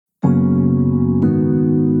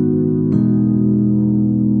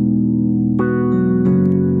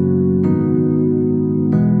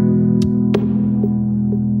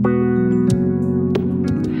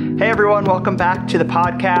welcome back to the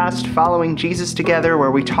podcast, Following Jesus Together, where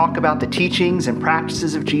we talk about the teachings and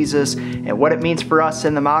practices of Jesus and what it means for us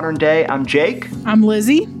in the modern day. I'm Jake. I'm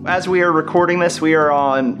Lizzie. As we are recording this, we are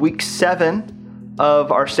on week 7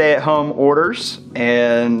 of our stay-at-home orders.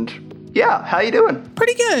 And yeah, how you doing?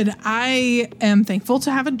 Pretty good. I am thankful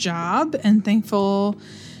to have a job and thankful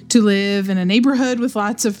to live in a neighborhood with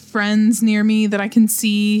lots of friends near me that I can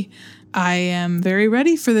see. I am very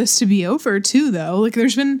ready for this to be over too, though. Like,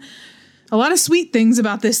 there's been a lot of sweet things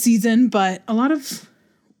about this season, but a lot of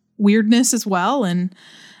weirdness as well. And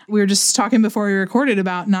we were just talking before we recorded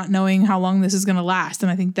about not knowing how long this is going to last. And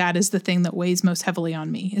I think that is the thing that weighs most heavily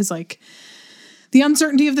on me, is like the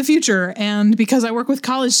uncertainty of the future. And because I work with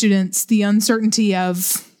college students, the uncertainty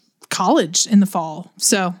of college in the fall.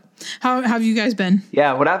 So how have you guys been?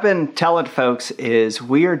 Yeah, what I've been telling folks is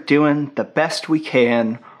we are doing the best we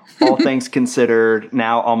can, all things considered,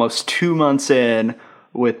 now almost 2 months in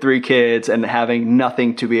with 3 kids and having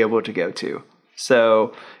nothing to be able to go to.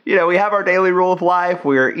 So, we have our daily rule of life.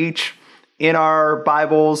 We're each in our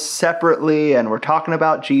Bibles separately, and we're talking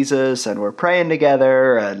about Jesus, and we're praying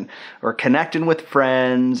together, and we're connecting with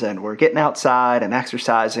friends, and we're getting outside and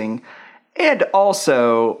exercising. And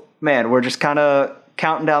also, man, we're just kind of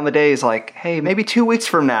counting down the days like, hey, maybe 2 weeks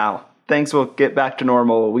from now, things will get back to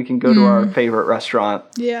normal. We can go to our favorite restaurant.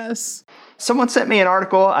 Yes. Someone sent me an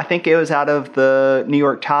article. I think it was out of the New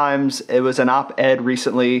York Times. It was an op-ed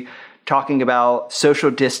recently talking about social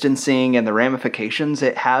distancing and the ramifications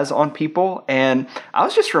it has on people. And I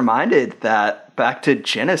was just reminded that back to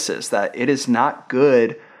Genesis, that it is not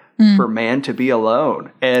good for man to be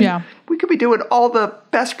alone. And we could be doing all the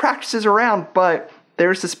best practices around, but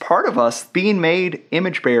there's this part of us being made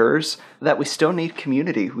image bearers that we still need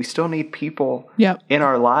community. We still need people in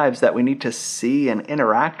our lives that we need to see and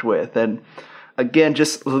interact with. And again,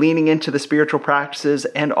 just leaning into the spiritual practices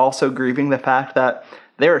and also grieving the fact that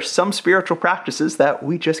there are some spiritual practices that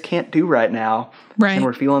we just can't do right now. Right. And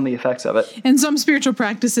we're feeling the effects of it. And some spiritual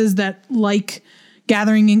practices that, like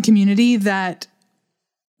gathering in community, that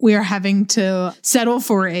we are having to settle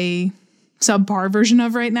for a subpar version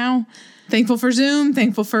of right now. Thankful for Zoom,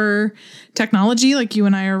 thankful for technology, like you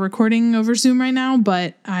and I are recording over Zoom right now,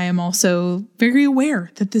 but I am also very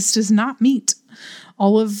aware that this does not meet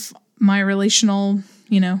all of my relational,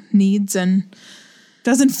 needs, and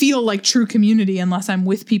doesn't feel like true community unless I'm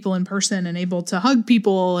with people in person and able to hug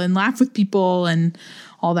people and laugh with people and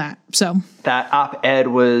all that. So that op-ed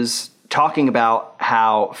was talking about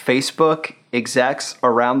how Facebook execs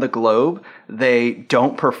around the globe, they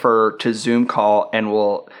don't prefer to Zoom call and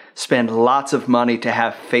will spend lots of money to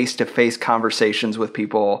have face-to-face conversations with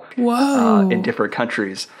people in different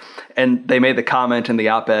countries. And they made the comment in the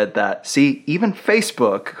op-ed that, see, even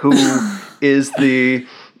Facebook, who is the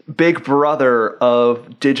big brother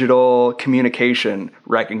of digital communication,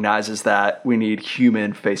 recognizes that we need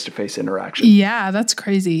human face-to-face interaction. Yeah, that's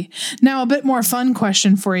crazy. Now, a bit more fun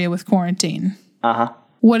question for you with quarantine. Uh-huh.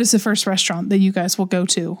 What is the first restaurant that you guys will go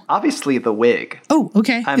to? Obviously, the Wig. Oh,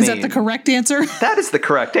 okay. Is that the correct answer? That is the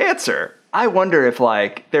correct answer. I wonder if,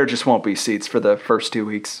 there just won't be seats for the first 2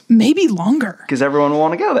 weeks. Maybe longer. Because everyone will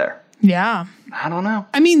want to go there. Yeah. I don't know.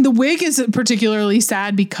 I mean, the Wig is particularly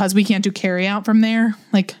sad because we can't do carry out from there.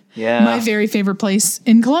 My very favorite place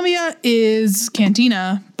in Columbia is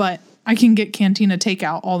Cantina, but I can get Cantina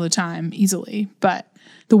takeout all the time easily. But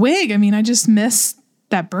the Wig, I just miss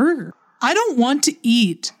that burger. I don't want to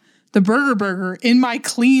eat the burger in my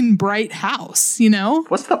clean, bright house,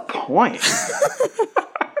 What's the point?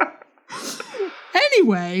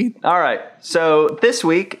 Anyway. All right. So this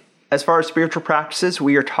week, as far as spiritual practices,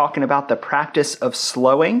 we are talking about the practice of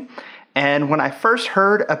slowing. And when I first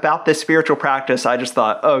heard about this spiritual practice, I just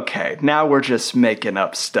thought, okay, now we're just making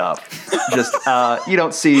up stuff. You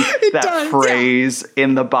don't see that phrase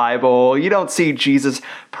in the Bible. You don't see Jesus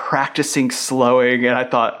practicing slowing. And I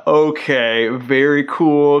thought, okay, very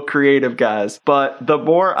cool, creative guys. But the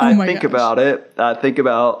more I think about it, I think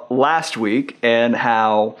about last week and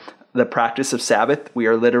how the practice of Sabbath, we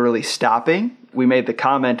are literally stopping. We made the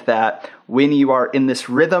comment that when you are in this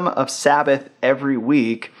rhythm of Sabbath every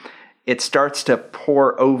week, it starts to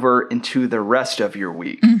pour over into the rest of your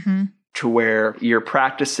week to where you're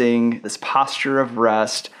practicing this posture of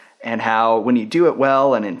rest, and how when you do it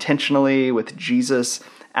well and intentionally with Jesus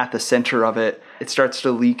at the center of it, it starts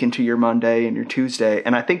to leak into your Monday and your Tuesday.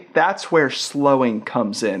 And I think that's where slowing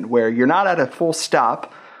comes in, where you're not at a full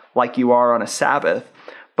stop like you are on a Sabbath,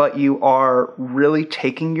 but you are really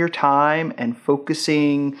taking your time and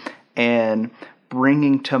focusing and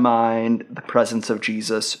bringing to mind the presence of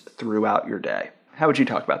Jesus throughout your day. How would you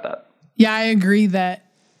talk about that? Yeah, I agree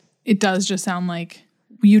that it does just sound like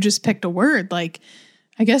you just picked a word. Like,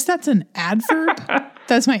 I guess that's an adverb.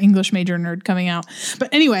 That's my English major nerd coming out.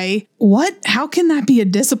 But anyway, how can that be a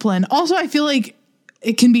discipline? Also, I feel like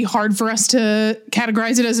it can be hard for us to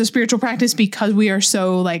categorize it as a spiritual practice because we are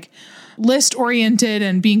so like list oriented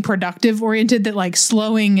and being productive oriented that like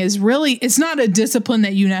slowing is really, it's not a discipline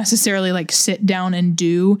that you necessarily like sit down and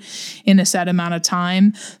do in a set amount of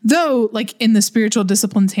time. Though like in the Spiritual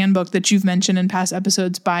Disciplines Handbook that you've mentioned in past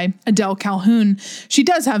episodes by Adele Calhoun, she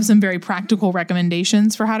does have some very practical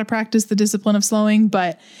recommendations for how to practice the discipline of slowing,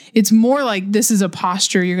 but it's more like this is a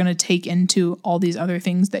posture you're going to take into all these other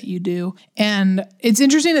things that you do. And it's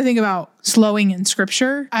interesting to think about slowing in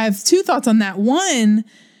scripture. I have two thoughts on that. One,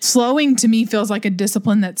 slowing to me feels like a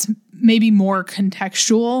discipline that's maybe more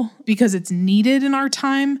contextual because it's needed in our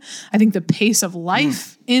time. I think the pace of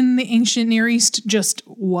life in the ancient Near East just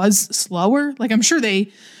was slower. Like I'm sure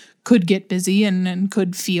they could get busy and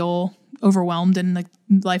could feel overwhelmed and like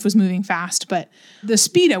life was moving fast, but the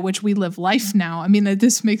speed at which we live life now, I mean,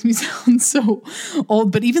 this makes me sound so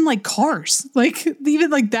old, but even like cars, like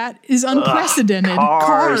even like that is unprecedented.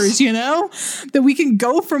 Cars, you know, that we can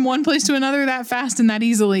go from one place to another that fast and that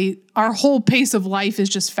easily. Our whole pace of life is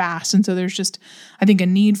just fast. And so there's just, I think, a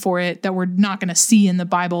need for it that we're not going to see in the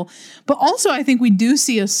Bible. But also, I think we do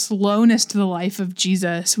see a slowness to the life of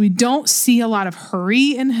Jesus. We don't see a lot of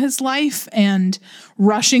hurry in his life and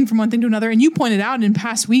rushing from one thing to another. And you pointed out in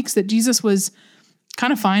past weeks that Jesus was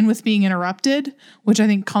kind of fine with being interrupted, which I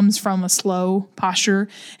think comes from a slow posture.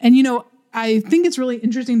 And, you know, I think it's really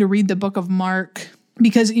interesting to read the book of Mark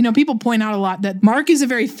because, you know, people point out a lot that Mark is a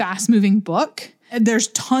very fast-moving book. There's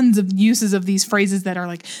tons of uses of these phrases that are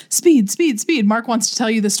like speed, speed, speed. Mark wants to tell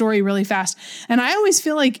you the story really fast. And I always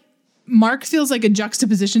feel like Mark feels like a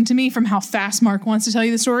juxtaposition to me from how fast Mark wants to tell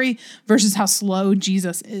you the story versus how slow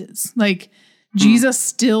Jesus is. Like Jesus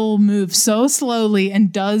still moves so slowly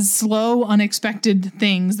and does slow, unexpected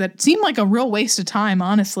things that seem like a real waste of time,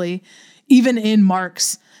 honestly, even in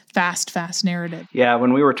Mark's fast narrative. Yeah,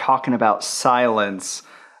 when we were talking about silence,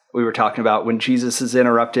 we were talking about when Jesus is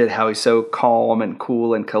interrupted, how he's so calm and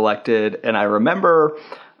cool and collected. And I remember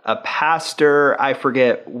a pastor, I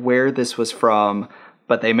forget where this was from,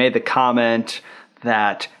 but they made the comment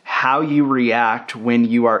that how you react when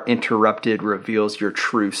you are interrupted reveals your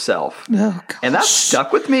true self. Oh, and that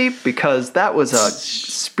stuck with me because that was a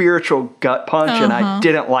spiritual gut punch and I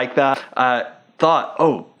didn't like that. I thought,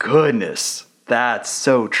 oh goodness, that's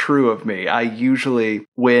so true of me. I usually,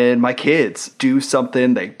 when my kids do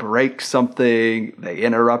something, they break something, they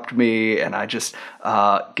interrupt me, and I just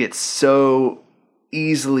get so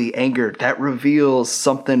easily angered. That reveals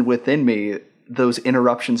something within me. Those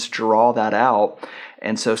interruptions draw that out.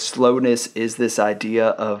 And so slowness is this idea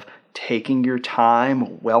of taking your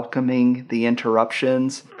time, welcoming the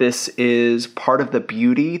interruptions. This is part of the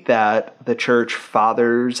beauty that the church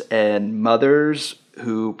fathers and mothers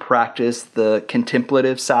who practiced the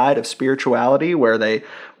contemplative side of spirituality, where they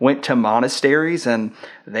went to monasteries and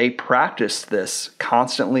they practiced this,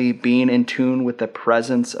 constantly being in tune with the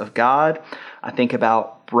presence of God. I think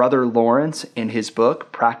about Brother Lawrence in his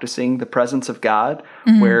book, Practicing the Presence of God,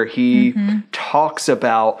 where he talks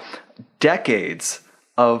about decades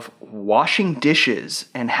of washing dishes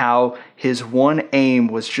and how his one aim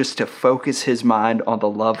was just to focus his mind on the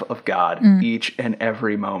love of God each and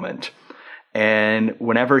every moment. And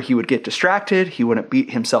whenever he would get distracted, he wouldn't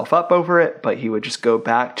beat himself up over it, but he would just go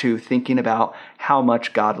back to thinking about how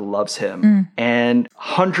much God loves him. And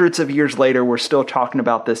hundreds of years later, we're still talking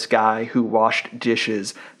about this guy who washed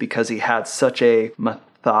dishes because he had such a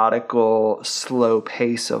methodical, slow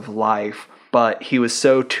pace of life, but he was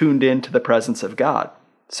so tuned into the presence of God.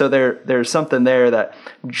 So there's something there that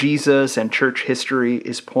Jesus and church history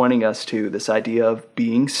is pointing us to, this idea of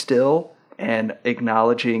being still and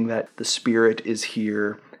acknowledging that the Spirit is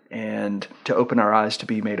here and to open our eyes to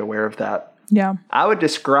be made aware of that. Yeah. I would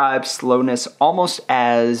describe slowness almost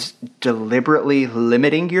as deliberately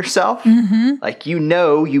limiting yourself. Like, you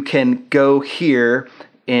know, you can go here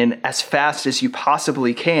in as fast as you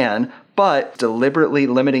possibly can, but deliberately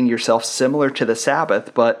limiting yourself, similar to the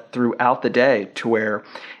Sabbath, but throughout the day, to where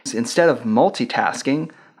instead of multitasking,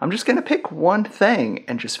 I'm just going to pick one thing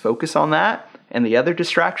and just focus on that. And the other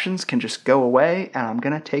distractions can just go away, and I'm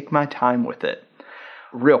going to take my time with it.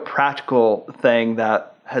 Real practical thing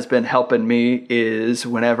that has been helping me is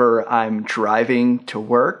whenever I'm driving to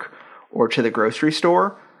work or to the grocery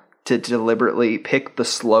store, to deliberately pick the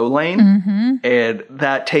slow lane. And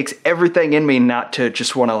that takes everything in me not to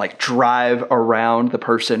just want to like drive around the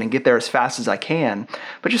person and get there as fast as I can,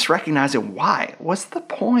 but just recognizing why. What's the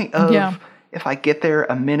point of if I get there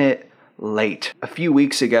a minute late? A few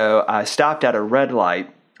weeks ago, I stopped at a red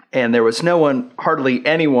light and there was hardly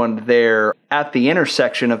anyone there at the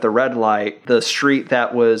intersection of the red light, the street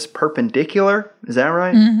that was perpendicular. Is that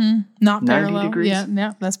right? Mm-hmm. Not 90 parallel. degrees?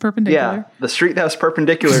 Yeah, that's perpendicular. Yeah, the street that was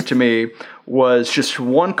perpendicular to me was just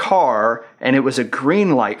one car, and it was a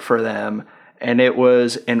green light for them, and it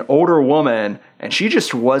was an older woman, and she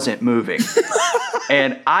just wasn't moving.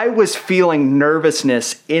 And I was feeling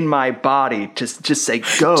nervousness in my body to just say,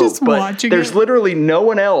 go. Just but watching there's it. literally no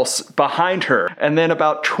one else behind her. And then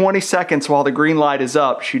about 20 seconds while the green light is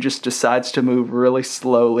up, she just decides to move really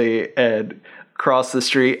slowly and cross the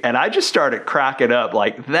street. And I just started cracking up.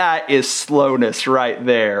 Like, that is slowness right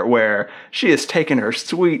there, where she is taking her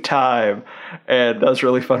sweet time. And that was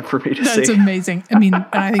really fun for me to see. That's amazing. I mean, and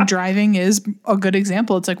I think driving is a good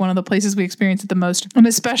example. It's like one of the places we experience it the most. And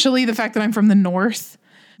especially the fact that I'm from the north,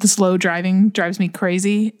 the slow driving drives me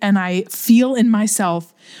crazy. And I feel in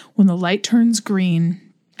myself when the light turns green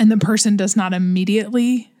and the person does not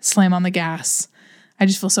immediately slam on the gas, I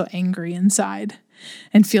just feel so angry inside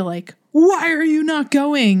and feel like, why are you not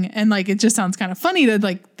going? And like, it just sounds kind of funny to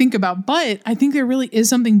like think about, but I think there really is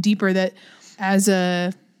something deeper that as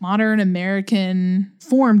a modern American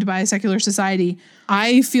formed by a secular society,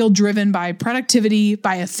 I feel driven by productivity,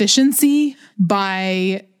 by efficiency,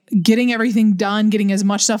 by getting everything done, getting as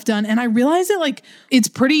much stuff done. And I realize that like, it's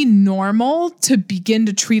pretty normal to begin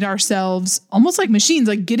to treat ourselves almost like machines,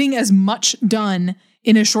 like getting as much done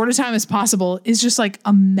in as short a time as possible is just like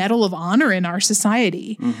a medal of honor in our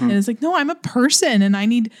society. Mm-hmm. And it's like, no, I'm a person and I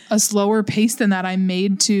need a slower pace than that. I'm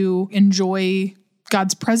made to enjoy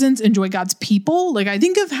God's presence, enjoy God's people. Like I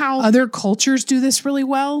think of how other cultures do this really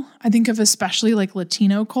well. I think of especially like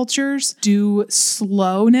Latino cultures do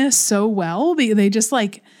slowness so well. They just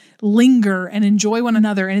like linger and enjoy one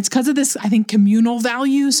another. And it's because of this, I think, communal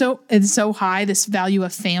value. So it's so high, this value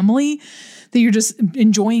of family, that you're just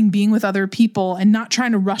enjoying being with other people and not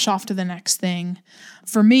trying to rush off to the next thing.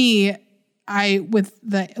 For me, with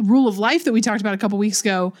the rule of life that we talked about a couple weeks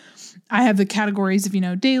ago, I have the categories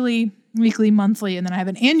of, daily, weekly, monthly, and then I have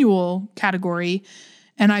an annual category,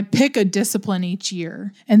 and I pick a discipline each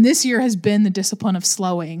year. And this year has been the discipline of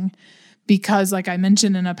slowing because, like I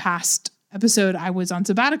mentioned in a past episode, I was on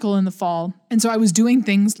sabbatical in the fall. And so I was doing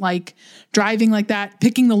things like driving like that,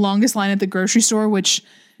 picking the longest line at the grocery store, which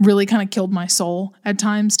really kind of killed my soul at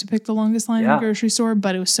times to pick the longest line in the grocery store,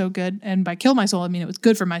 but it was so good. And by kill my soul, I mean, it was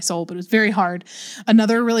good for my soul, but it was very hard.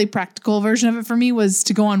 Another really practical version of it for me was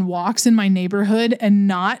to go on walks in my neighborhood and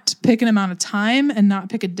not pick an amount of time and not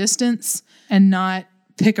pick a distance and not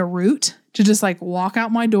pick a route, to just like walk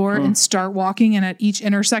out my door and start walking. And at each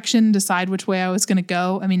intersection, decide which way I was going to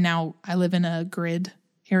go. I mean, now I live in a grid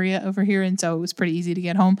area over here, and so it was pretty easy to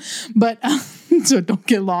get home, but so don't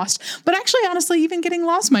get lost. But actually, honestly, even getting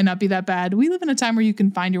lost might not be that bad. We live in a time where you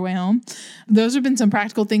can find your way home. Those have been some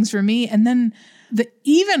practical things for me. And then the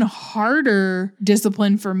even harder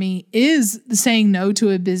discipline for me is saying no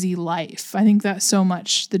to a busy life. I think that's so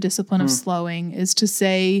much the discipline of slowing, is to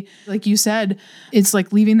say, like you said, it's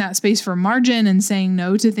like leaving that space for margin and saying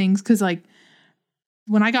no to things. Cause like,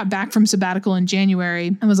 when I got back from sabbatical in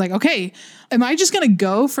January, I was like, okay, am I just going to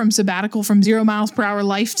go from sabbatical from 0 miles per hour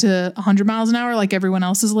life to 100 miles an hour like everyone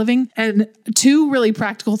else is living? And two really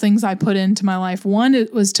practical things I put into my life. One,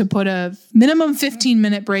 it was to put a minimum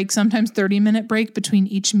 15-minute break, sometimes 30-minute break between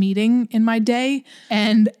each meeting in my day.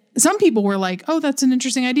 And some people were like, oh, that's an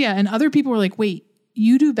interesting idea. And other people were like, wait,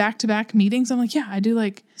 you do back-to-back meetings? I'm like, yeah, I do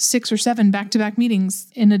like 6 or 7 back-to-back meetings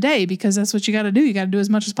in a day because that's what you got to do. You got to do as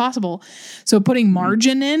much as possible. So putting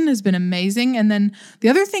margin in has been amazing. And then the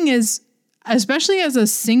other thing is, especially as a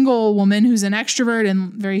single woman who's an extrovert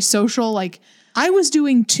and very social, like I was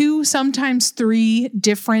doing 2, sometimes 3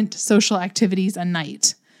 different social activities a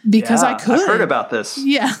night because I could. I've heard about this.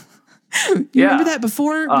 Yeah. You remember that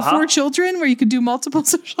before children, where you could do multiple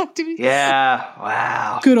social activities? Yeah.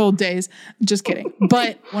 Wow. Good old days. Just kidding.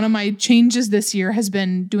 But one of my changes this year has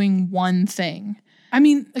been doing one thing. I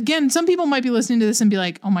mean, again, some people might be listening to this and be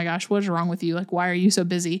like, oh my gosh, what is wrong with you? Like, why are you so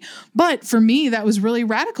busy? But for me, that was really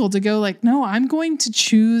radical to go like, no, I'm going to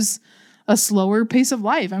choose a slower pace of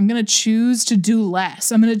life. I'm going to choose to do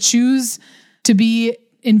less. I'm going to choose to be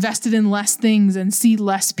invested in less things and see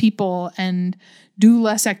less people and do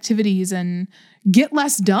less activities and get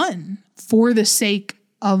less done for the sake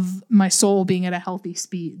of my soul being at a healthy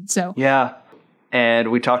speed. So, yeah.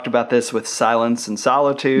 And we talked about this with silence and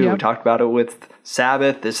solitude. Yep. We talked about it with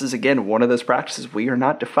Sabbath. This is, again, one of those practices. We are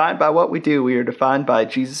not defined by what we do. We are defined by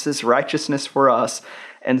Jesus' righteousness for us.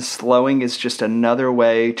 And slowing is just another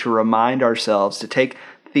way to remind ourselves to take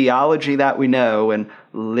theology that we know and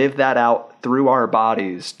live that out through our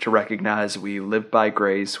bodies, to recognize we live by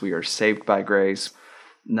grace, we are saved by grace,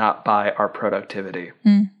 not by our productivity.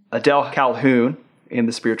 Adele Calhoun, in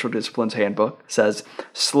the Spiritual Disciplines Handbook, says,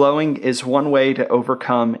 slowing is one way to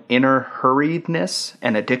overcome inner hurriedness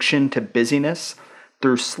and addiction to busyness.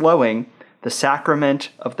 Through slowing, the sacrament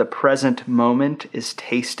of the present moment is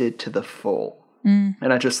tasted to the full.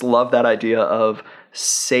 And I just love that idea of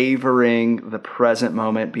savoring the present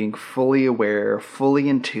moment, being fully aware, fully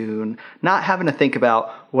in tune, not having to think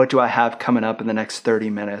about what do I have coming up in the next 30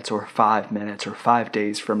 minutes or 5 minutes or 5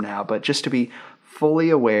 days from now, but just to be fully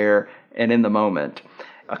aware and in the moment.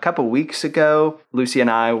 A couple weeks ago, Lucy and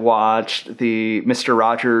I watched the Mr.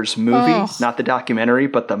 Rogers movie, not the documentary,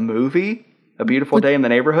 but the movie, A Beautiful Day in the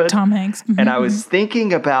Neighborhood. Tom Hanks. And I was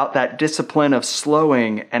thinking about that discipline of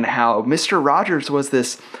slowing and how Mr. Rogers was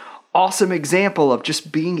this awesome example of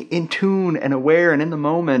just being in tune and aware and in the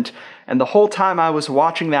moment. And the whole time I was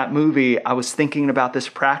watching that movie, I was thinking about this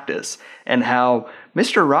practice and how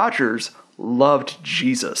Mr. Rogers loved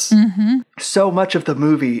Jesus. So much of the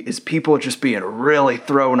movie is people just being really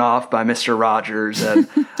thrown off by Mr. Rogers. And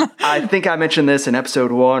I think I mentioned this in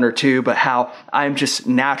episode 1 or 2, but how I'm just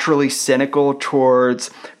naturally cynical towards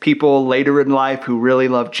people later in life who really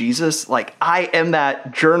love Jesus. Like, I am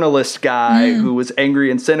that journalist guy who was angry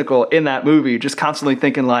and cynical in that movie, just constantly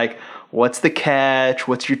thinking like, what's the catch?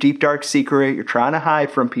 What's your deep, dark secret you're trying to hide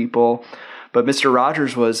from people? But Mr.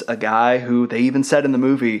 Rogers was a guy who, they even said in the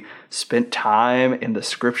movie, spent time in the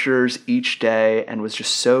scriptures each day and was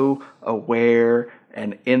just so aware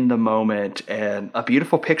and in the moment, and a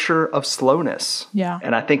beautiful picture of slowness. Yeah.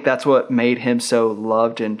 And I think that's what made him so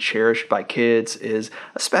loved and cherished by kids, is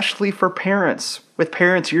especially for parents. With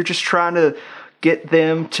parents, you're just trying to get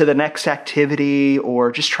them to the next activity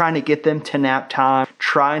or just trying to get them to nap time,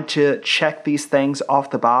 trying to check these things off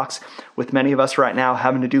the box. With many of us right now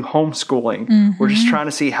having to do homeschooling, we're just trying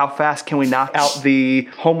to see how fast can we knock out the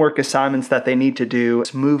homework assignments that they need to do,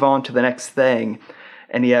 let's move on to the next thing.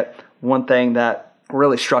 And yet, one thing that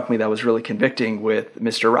really struck me that was really convicting with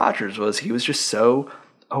Mr. Rogers was he was just so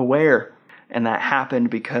aware. And that happened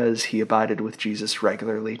because he abided with Jesus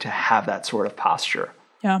regularly to have that sort of posture.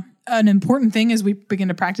 Yeah. An important thing as we begin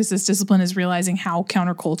to practice this discipline is realizing how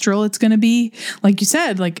countercultural it's going to be. Like you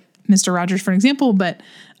said, like Mr. Rogers, for example, but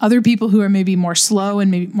other people who are maybe more slow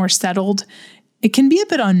and maybe more settled, it can be a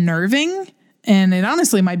bit unnerving, and it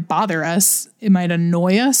honestly might bother us. It might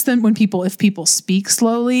annoy us then if people speak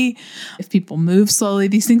slowly, if people move slowly,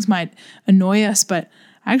 these things might annoy us. But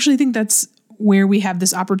I actually think that's where we have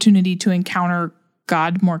this opportunity to encounter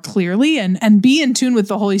God more clearly and be in tune with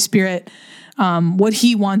the Holy Spirit, what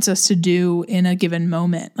he wants us to do in a given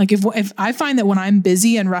moment. Like if I find that when I'm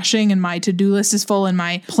busy and rushing and my to-do list is full and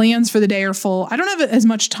my plans for the day are full, I don't have as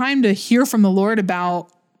much time to hear from the Lord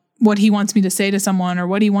about what he wants me to say to someone or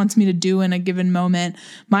what he wants me to do in a given moment.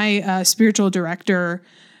 My spiritual director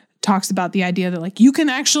talks about the idea that like you can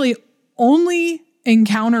actually only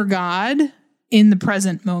encounter God in the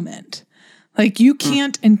present moment. Like you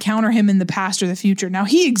can't encounter him in the past or the future. Now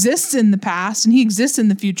he exists in the past and he exists in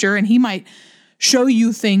the future, and he might show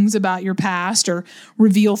you things about your past or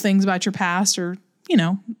reveal things about your past or,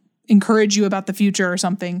 encourage you about the future or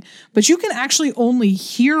something. But you can actually only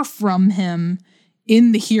hear from him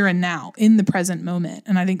in the here and now, in the present moment.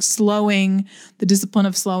 And I think the discipline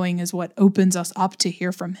of slowing is what opens us up to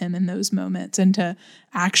hear from him in those moments and to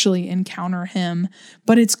actually encounter him.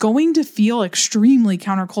 But it's going to feel extremely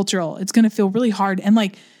countercultural. It's going to feel really hard. And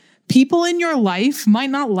like people in your life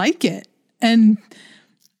might not like it. And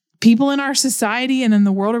people in our society and in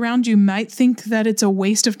the world around you might think that it's a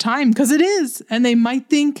waste of time, because it is. And they might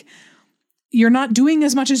think you're not doing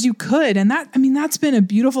as much as you could. And that's been a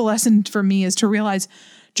beautiful lesson for me, is to realize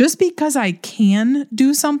just because I can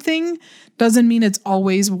do something doesn't mean it's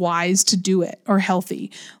always wise to do it or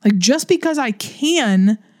healthy. Like just because I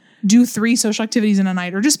can do 3 social activities in a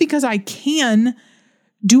night, or just because I can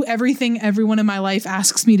do everything everyone in my life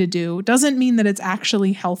asks me to do, doesn't mean that it's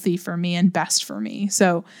actually healthy for me and best for me.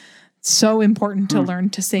 So important to learn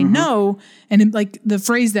to say no. And like the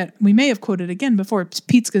phrase that we may have quoted again before,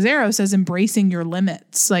 Pete Scazzero says, embracing your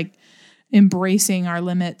limits, like embracing our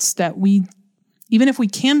limits, that even if we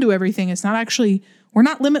can do everything, we're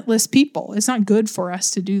not limitless people. It's not good for us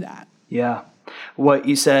to do that. Yeah. What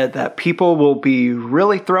you said, that people will be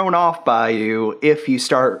really thrown off by you if you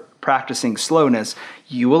start practicing slowness.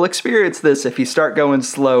 You will experience this if you start going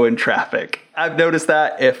slow in traffic. I've noticed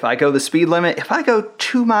that if I go the speed limit, if I go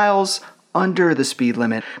 2 miles under the speed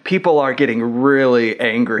limit, people are getting really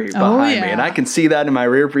angry behind me. And I can see that in my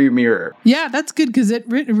rearview mirror. Yeah, that's good, because it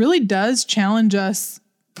really does challenge us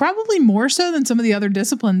probably more so than some of the other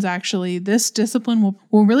disciplines, actually. This discipline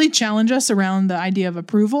will really challenge us around the idea of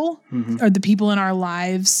approval. Are the people in our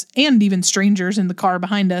lives and even strangers in the car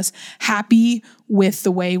behind us happy with the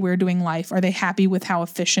way we're doing life? Are they happy with how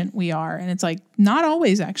efficient we are? And it's like, not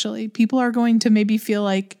always, actually. People are going to maybe feel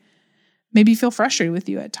frustrated with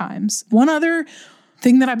you at times. One other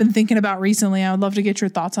thing that I've been thinking about recently, I would love to get your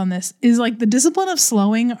thoughts on this, is like the discipline of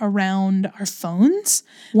slowing around our phones.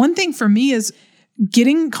 One thing for me is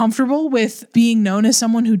getting comfortable with being known as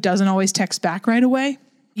someone who doesn't always text back right away,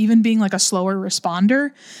 even being like a slower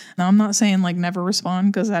responder. Now, I'm not saying like never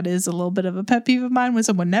respond, because that is a little bit of a pet peeve of mine when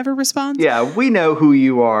someone never responds. Yeah, we know who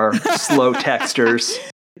you are, slow texters.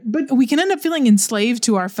 But we can end up feeling enslaved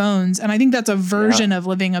to our phones. And I think that's a version of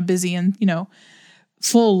living a busy and,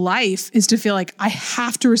 full life, is to feel like I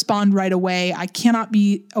have to respond right away. I cannot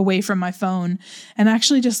be away from my phone. And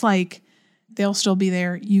actually just like, they'll still be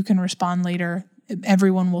there. You can respond later.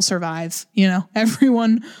 Everyone will survive.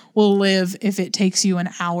 Everyone will live if it takes you an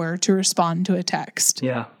hour to respond to a text.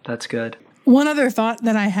 Yeah, that's good. One other thought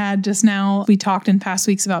that I had just now, we talked in past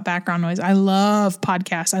weeks about background noise. I love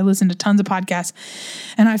podcasts. I listen to tons of podcasts,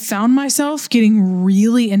 and I found myself getting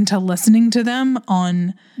really into listening to them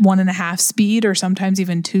on 1.5 speed or sometimes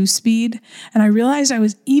even 2 speed. And I realized I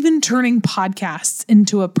was even turning podcasts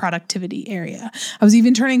into a productivity area. I was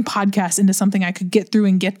even turning podcasts into something I could get through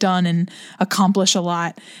and get done and accomplish a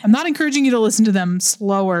lot. I'm not encouraging you to listen to them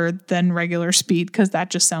slower than regular speed, because that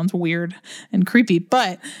just sounds weird and creepy.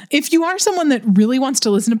 But if you are someone that really wants to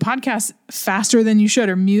listen to podcasts faster than you should,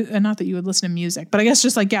 or not that you would listen to music, but I guess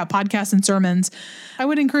just like, podcasts and sermons, I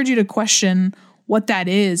would encourage you to question what that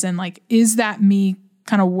is. And like, is that me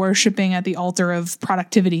kind of worshiping at the altar of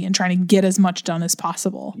productivity and trying to get as much done as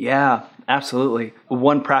possible? Yeah, absolutely.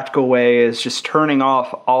 One practical way is just turning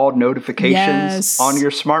off all notifications on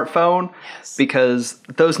your smartphone, because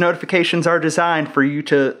those notifications are designed for you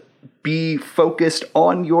to be focused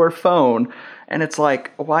on your phone. And it's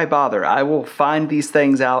like, why bother? I will find these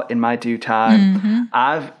things out in my due time.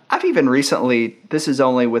 I've even recently, this is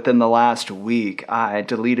only within the last week, I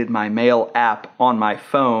deleted my mail app on my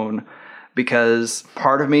phone, because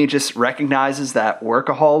part of me just recognizes that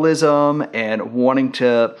workaholism and wanting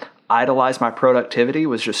to idolize my productivity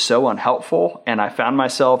was just so unhelpful. And I found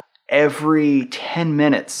myself every 10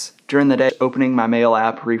 minutes during the day opening my mail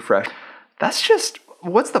app, refresh. That's just,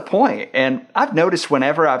 what's the point? And I've noticed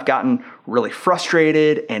whenever I've gotten really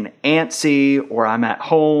frustrated and antsy, or I'm at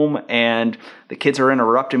home and the kids are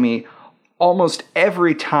interrupting me, almost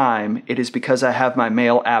every time it is because I have my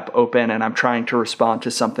mail app open and I'm trying to respond to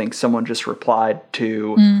something someone just replied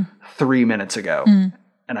to 3 minutes ago.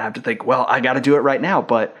 And I have to think, well, I got to do it right now.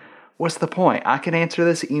 But what's the point? I can answer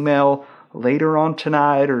this email later on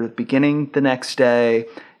tonight or beginning the next day.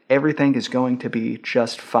 Everything is going to be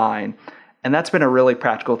just fine. And that's been a really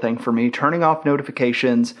practical thing for me, turning off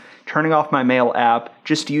notifications, turning off my mail app,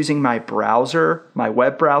 just using my browser, my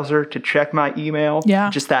web browser, to check my email. Yeah.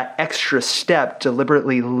 Just that extra step,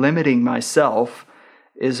 deliberately limiting myself,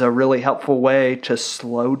 is a really helpful way to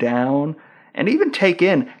slow down and even take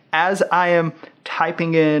in, as I am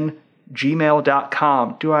typing in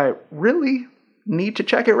gmail.com, do I really need to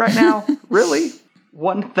check it right now? Really?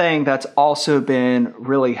 One thing that's also been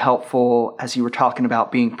really helpful, as you were talking about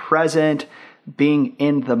being present, being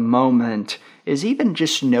in the moment, is even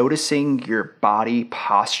just noticing your body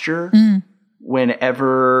posture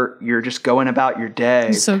whenever you're just going about your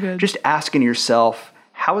day. So good. Just asking yourself,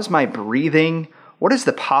 how is my breathing? What is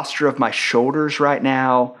the posture of my shoulders right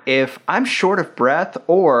now? If I'm short of breath,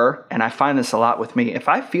 and I find this a lot with me, if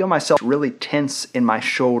I feel myself really tense in my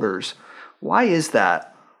shoulders, why is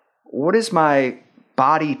that? What is my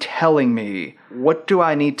body telling me? What do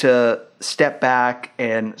I need to step back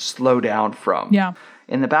and slow down from? Yeah.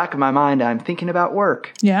 In the back of my mind, I'm thinking about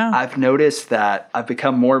work. Yeah. I've noticed that I've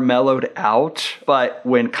become more mellowed out, but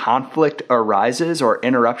when conflict arises or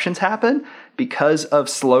interruptions happen, because of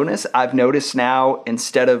slowness, I've noticed now,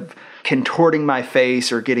 instead of contorting my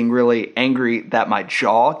face or getting really angry, that my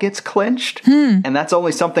jaw gets clenched. And that's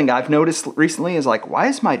only something I've noticed recently, is like, why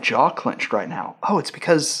is my jaw clenched right now? Oh, it's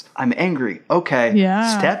because I'm angry. Okay.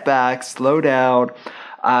 Yeah. Step back, slow down.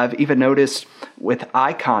 I've even noticed with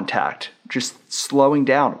eye contact, just slowing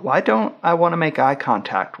down. Why don't I want to make eye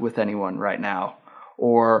contact with anyone right now?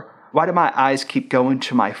 Or why do my eyes keep going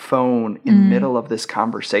to my phone in the middle of this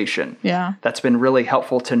conversation? Yeah. That's been really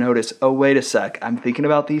helpful to notice, oh, wait a sec, I'm thinking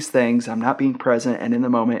about these things, I'm not being present and in the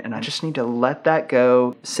moment, and I just need to let that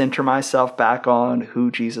go, center myself back on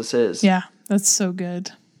who Jesus is. Yeah, that's so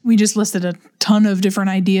good. We just listed a ton of different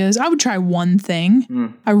ideas. I would try one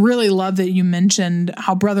thing. I really love that you mentioned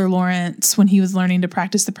how Brother Lawrence, when he was learning to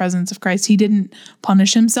practice the presence of Christ, he didn't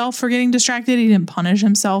punish himself for getting distracted. He didn't punish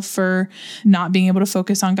himself for not being able to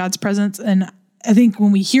focus on God's presence. And I think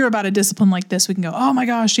when we hear about a discipline like this, we can go, oh my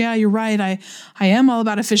gosh, yeah, you're right. I am all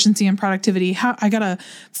about efficiency and productivity. I got to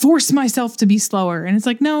force myself to be slower. And it's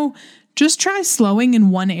like, no, just try slowing in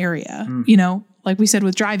one area, like we said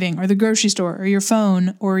with driving or the grocery store or your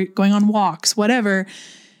phone or going on walks, whatever,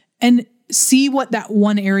 and see what that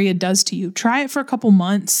one area does to you. Try it for a couple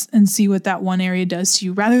months and see what that one area does to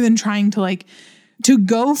you rather than trying to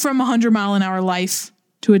go from 100-mile-an-hour life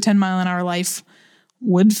to a 10-mile-an-hour life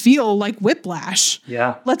would feel like whiplash.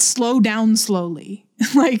 Yeah. Let's slow down slowly.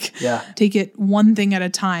 Take it one thing at a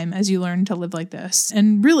time as you learn to live like this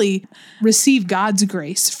and really receive God's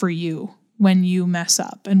grace for you when you mess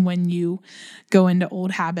up and when you go into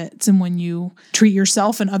old habits and when you treat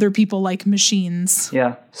yourself and other people like machines.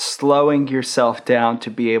 Yeah. Slowing yourself down to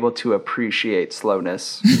be able to appreciate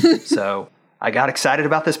slowness. So I got excited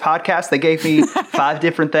about this podcast. They gave me 5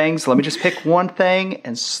 different things. Let me just pick one thing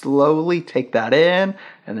and slowly take that in,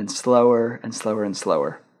 and then slower and slower and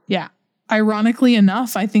slower. Yeah. Ironically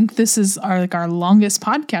enough, I think this is our longest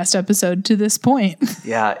podcast episode to this point.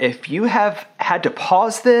 Yeah. If you have had to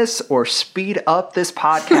pause this or speed up this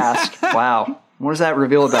podcast, wow. What does that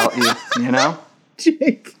reveal about you,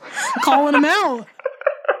 Jake, calling him out.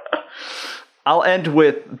 I'll end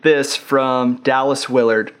with this from Dallas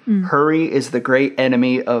Willard. Hurry is the great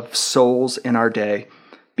enemy of souls in our day.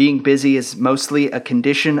 Being busy is mostly a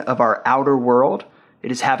condition of our outer world.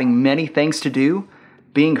 It is having many things to do.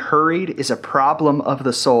 Being hurried is a problem of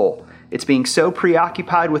the soul. It's being so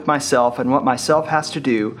preoccupied with myself and what myself has to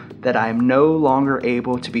do that I am no longer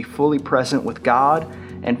able to be fully present with God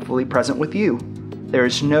and fully present with you. There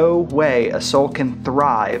is no way a soul can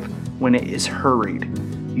thrive when it is hurried.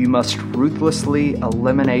 You must ruthlessly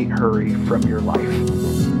eliminate hurry from your life.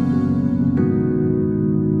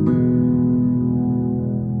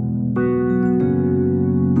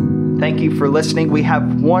 Thank you for listening. We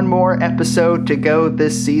have one more episode to go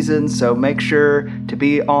this season, so make sure to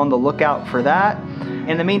be on the lookout for that.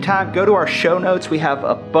 In the meantime, go to our show notes. We have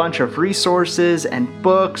a bunch of resources and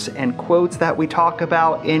books and quotes that we talk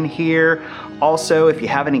about in here. Also, if you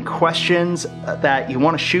have any questions that you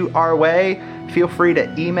want to shoot our way, feel free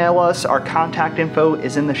to email us. Our contact info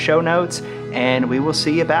is in the show notes, and we will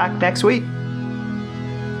see you back next week.